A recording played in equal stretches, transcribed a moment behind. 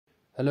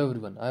Hello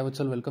everyone, I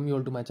welcome you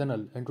all to my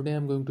channel, and today I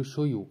am going to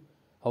show you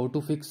how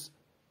to fix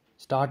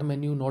start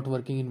menu not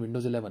working in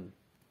Windows 11.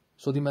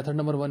 So the method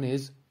number 1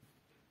 is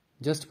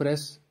just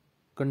press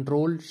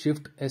Ctrl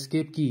Shift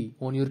Escape key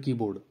on your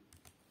keyboard.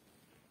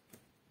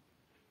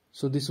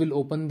 So this will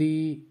open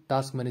the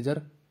task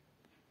manager.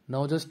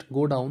 Now just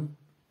go down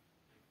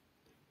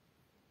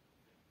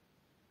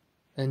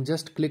and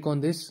just click on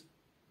this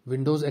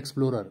Windows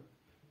Explorer.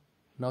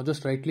 Now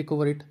just right click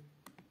over it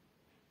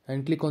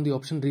and click on the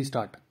option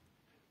Restart.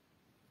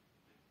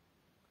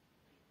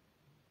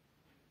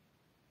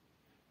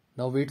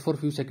 Now wait for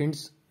few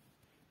seconds,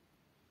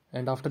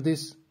 and after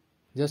this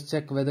just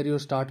check whether your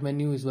start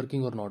menu is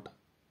working or not.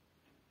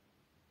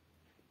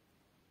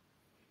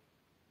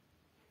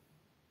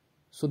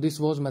 So this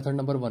was method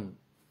number 1.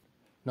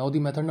 Now the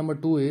method number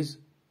 2 is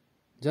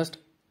just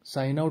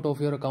sign out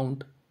of your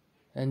account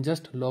and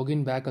just log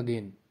in back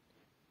again.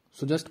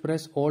 So just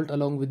press Alt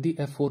along with the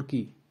F4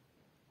 key,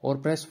 or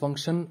press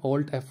Function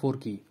Alt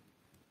F4 key.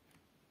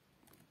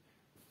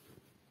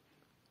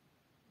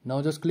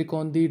 Now just click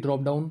on the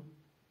drop down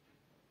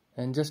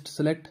and just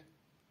select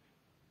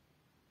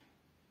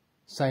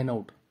sign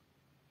out.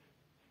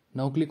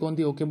 Now click on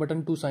the OK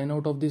button to sign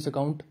out of this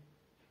account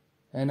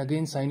and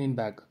again sign in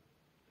back,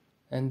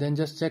 and then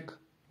just check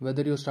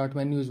whether your start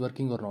menu is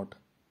working or not.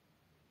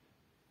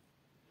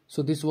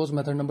 So this was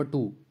method number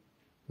 2.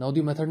 Now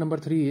the method number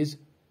 3 is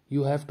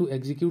you have to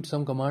execute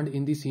some command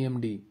in the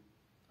CMD.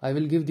 I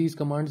will give these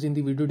commands in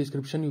the video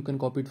description, you can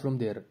copy it from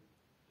there.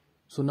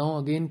 So now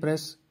again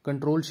press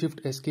Ctrl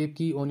Shift Escape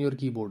key on your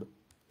keyboard.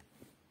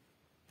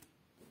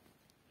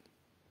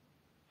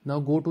 Now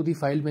go to the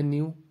file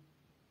menu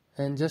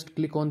and just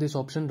click on this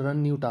option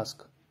Run New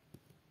Task.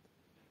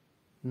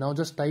 Now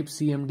just type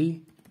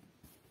CMD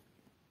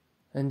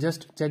and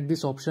just check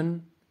this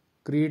option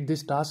Create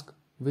this task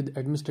with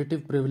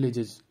administrative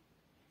privileges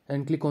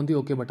and click on the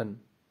OK button.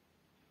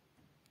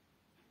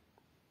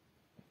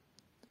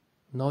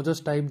 Now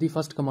just type the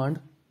first command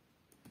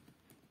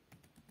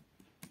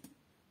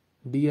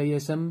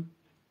DISM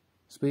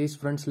space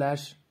 /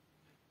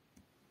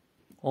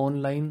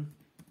 online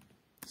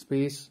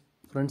space /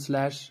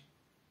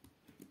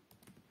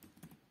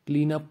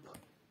 cleanup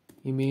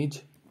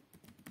image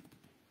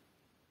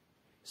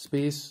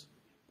space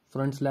 /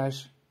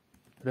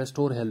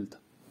 RestoreHealth.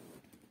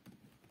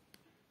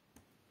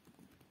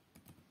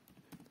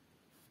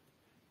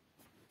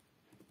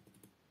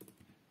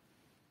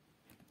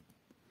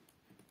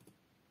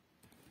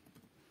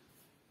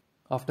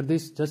 After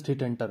this just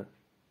hit enter.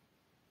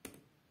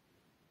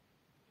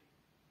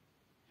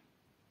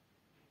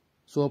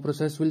 So a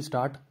process will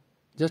start.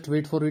 Just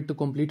wait for it to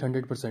complete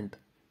 100%.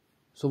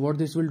 So what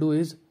this will do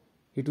is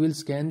it will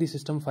scan the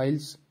system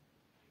files,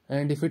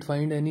 and if it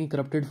find any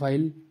corrupted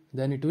file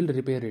then it will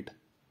repair it.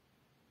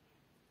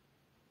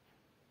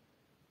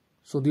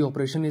 So the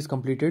operation is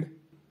completed.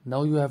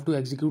 Now you have to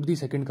execute the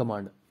second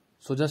command.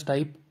 So just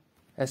type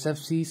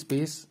sfc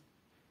space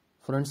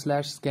 /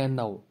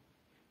 scannow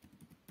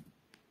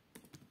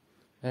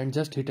and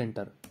just hit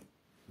enter.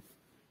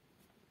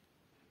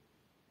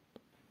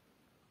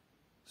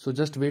 So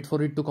just wait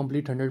for it to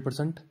complete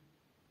 100%.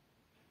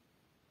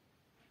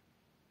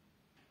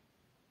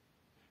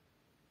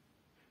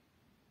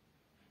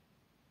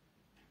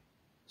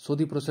 So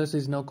the process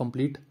is now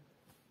complete.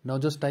 Now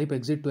just type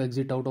exit to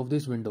exit out of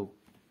this window.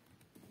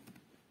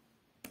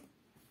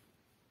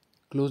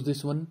 Close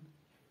this one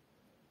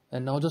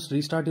and now just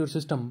restart your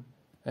system,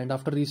 and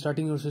after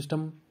restarting your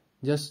system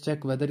just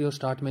check whether your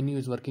start menu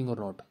is working or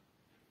not.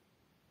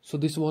 So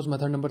this was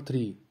method number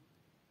 3.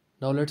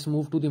 Now let's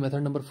move to the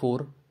method number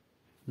 4.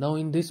 Now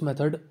in this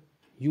method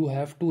you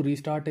have to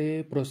restart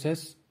a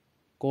process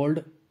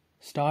called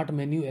Start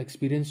Menu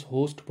Experience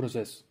Host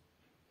process.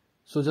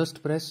 So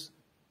just press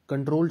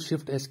Ctrl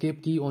Shift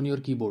Escape key on your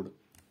keyboard.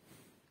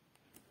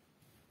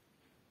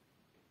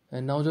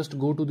 And now just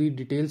go to the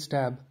Details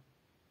tab,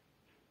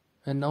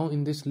 and now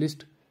in this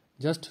list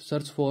just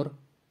search for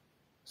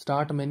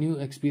Start Menu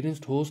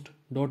Experienced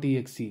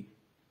Host.exe.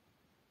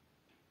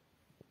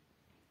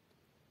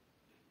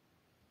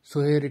 So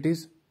here it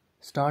is,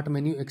 Start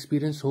Menu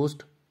Experience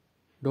Host.exe.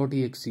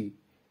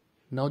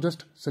 Now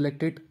just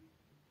select it,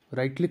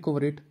 right click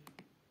over it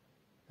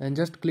and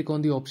just click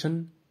on the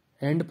option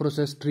End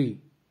Process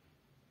Tree.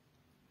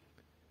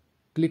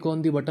 Click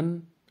on the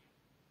button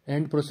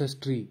End Process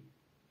Tree.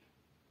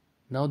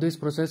 Now this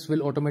process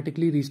will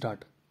automatically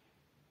restart.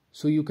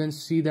 So you can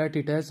see that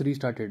it has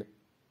restarted.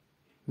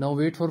 Now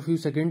wait for a few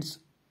seconds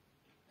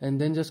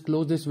and then just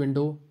close this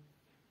window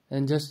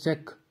and just check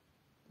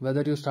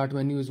whether your start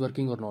menu is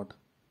working or not.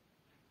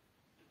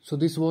 So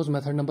this was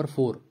method number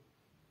 4.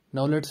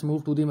 Now let's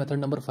move to the method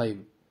number 5.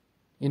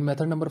 In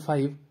method number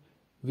 5,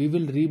 we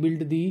will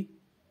rebuild the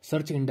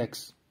search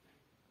index.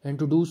 And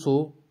to do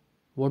so,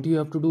 what you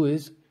have to do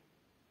is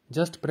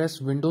just press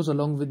Windows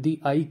along with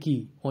the I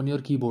key on your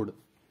keyboard.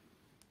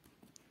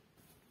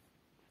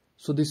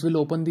 So this will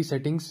open the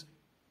settings.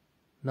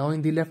 Now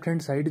in the left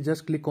hand side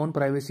just click on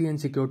Privacy and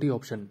Security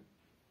option.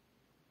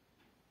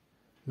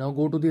 Now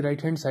go to the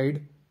right hand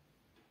side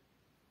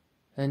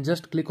and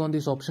just click on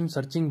this option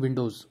searching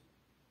Windows.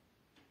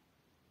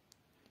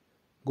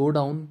 Go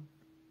down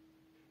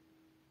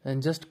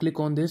and just click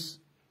on this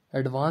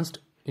advanced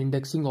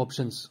indexing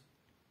options.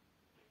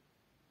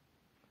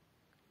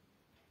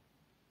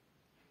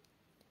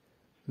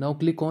 Now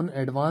click on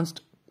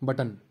advanced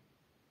button,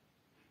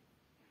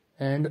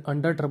 and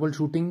under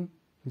troubleshooting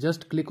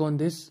just click on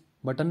this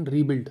button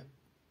rebuild.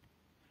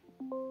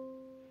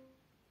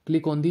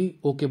 Click on the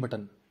OK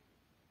button.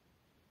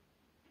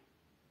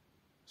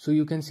 So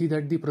you can see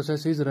that the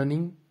process is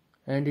running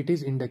and it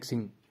is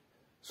indexing.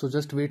 So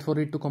just wait for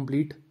it to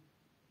complete.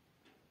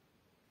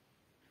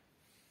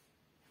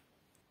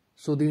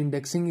 So the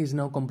indexing is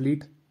now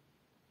complete.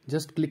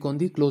 Just click on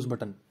the close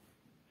button.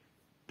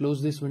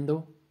 Close this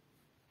window.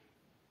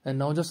 And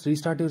now just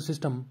restart your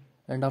system,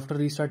 and after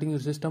restarting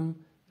your system,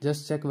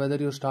 just check whether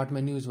your start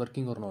menu is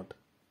working or not.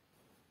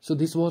 So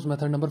this was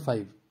method number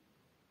 5.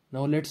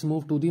 Now let's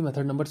move to the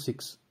method number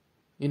 6.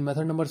 In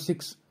method number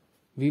 6,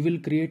 we will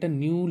create a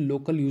new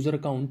local user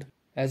account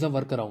as a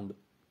workaround.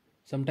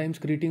 Sometimes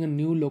creating a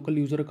new local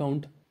user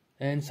account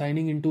and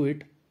signing into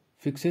it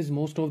fixes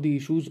most of the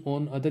issues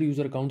on other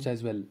user accounts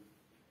as well.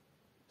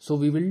 So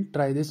we will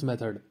try this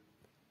method.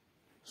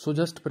 So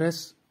just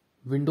press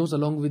Windows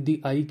along with the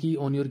I key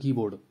on your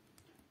keyboard.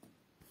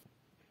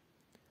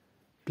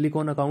 Click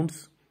on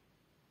Accounts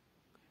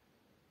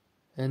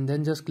and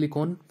then just click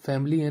on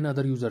Family and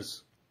Other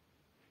Users.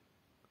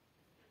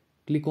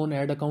 Click on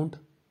Add Account.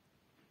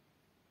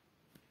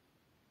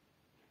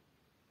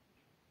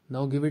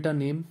 Now give it a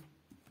name.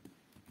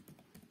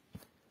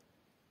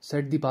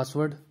 Set the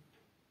password.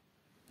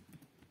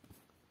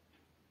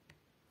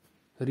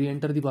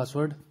 Re-enter the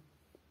password.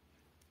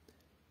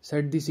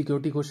 Set the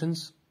security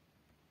questions.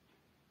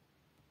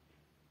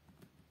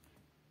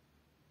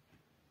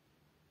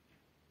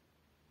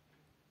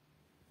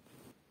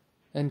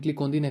 And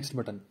click on the next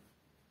button.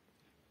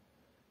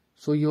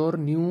 So your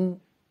new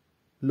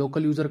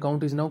local user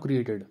account is now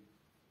created.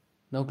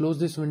 Now close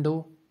this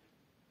window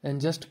and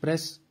just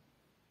press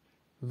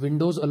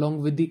Windows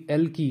along with the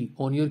L key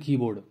on your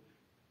keyboard.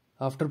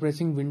 After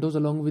pressing Windows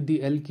along with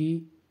the L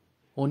key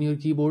on your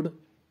keyboard,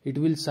 it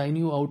will sign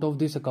you out of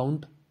this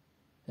account,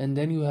 and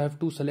then you have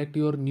to select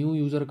your new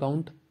user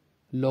account,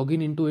 log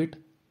in into it,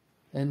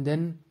 and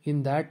then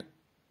in that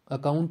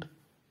account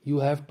you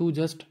have to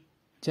just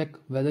check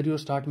whether your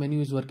start menu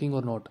is working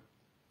or not.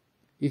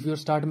 If your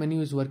start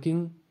menu is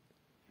working,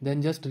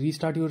 then just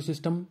restart your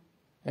system,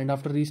 and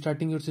after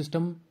restarting your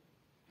system,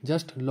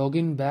 just log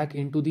in back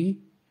into the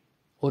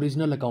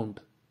original account,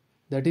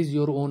 that is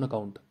your own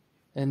account,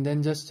 and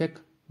then just check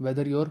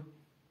whether your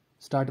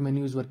start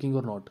menu is working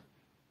or not.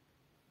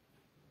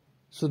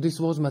 So this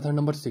was method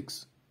number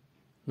 6.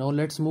 Now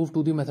let's move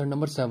to the method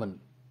number 7.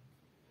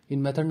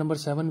 In method number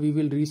 7, we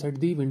will reset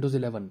the Windows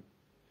 11.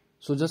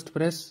 So just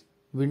press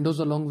Windows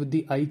along with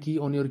the I key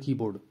on your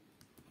keyboard.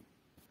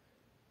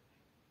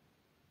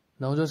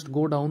 Now just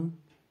go down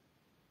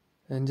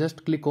and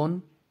just click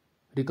on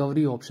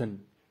Recovery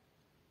option.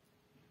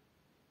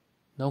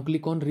 Now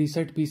click on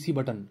Reset PC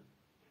button.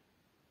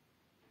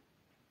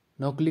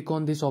 Now click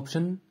on this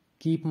option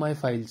Keep My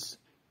Files.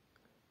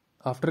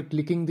 After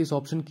clicking this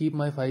option Keep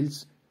My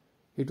Files,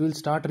 it will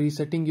start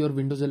resetting your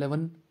Windows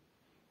 11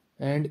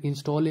 and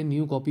install a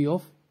new copy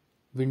of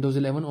Windows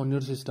 11 on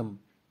your system.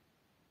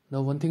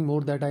 Now one thing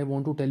more that I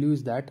want to tell you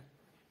is that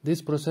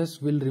this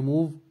process will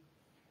remove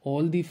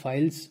all the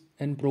files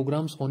and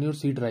programs on your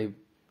C drive.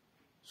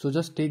 So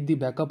just take the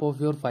backup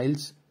of your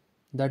files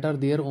that are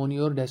there on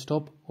your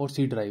desktop or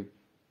C drive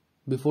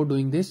before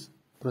doing this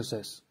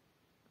process.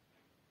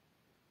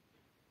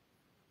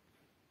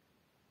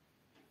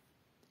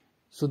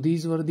 So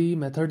these were the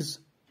methods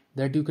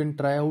that you can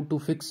try out to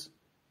fix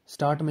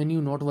start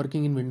menu not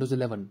working in Windows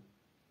 11.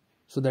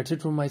 So that's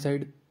it from my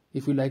side.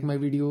 If you like my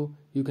video,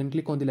 you can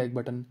click on the like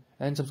button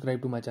and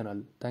subscribe to my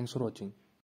channel. Thanks for watching.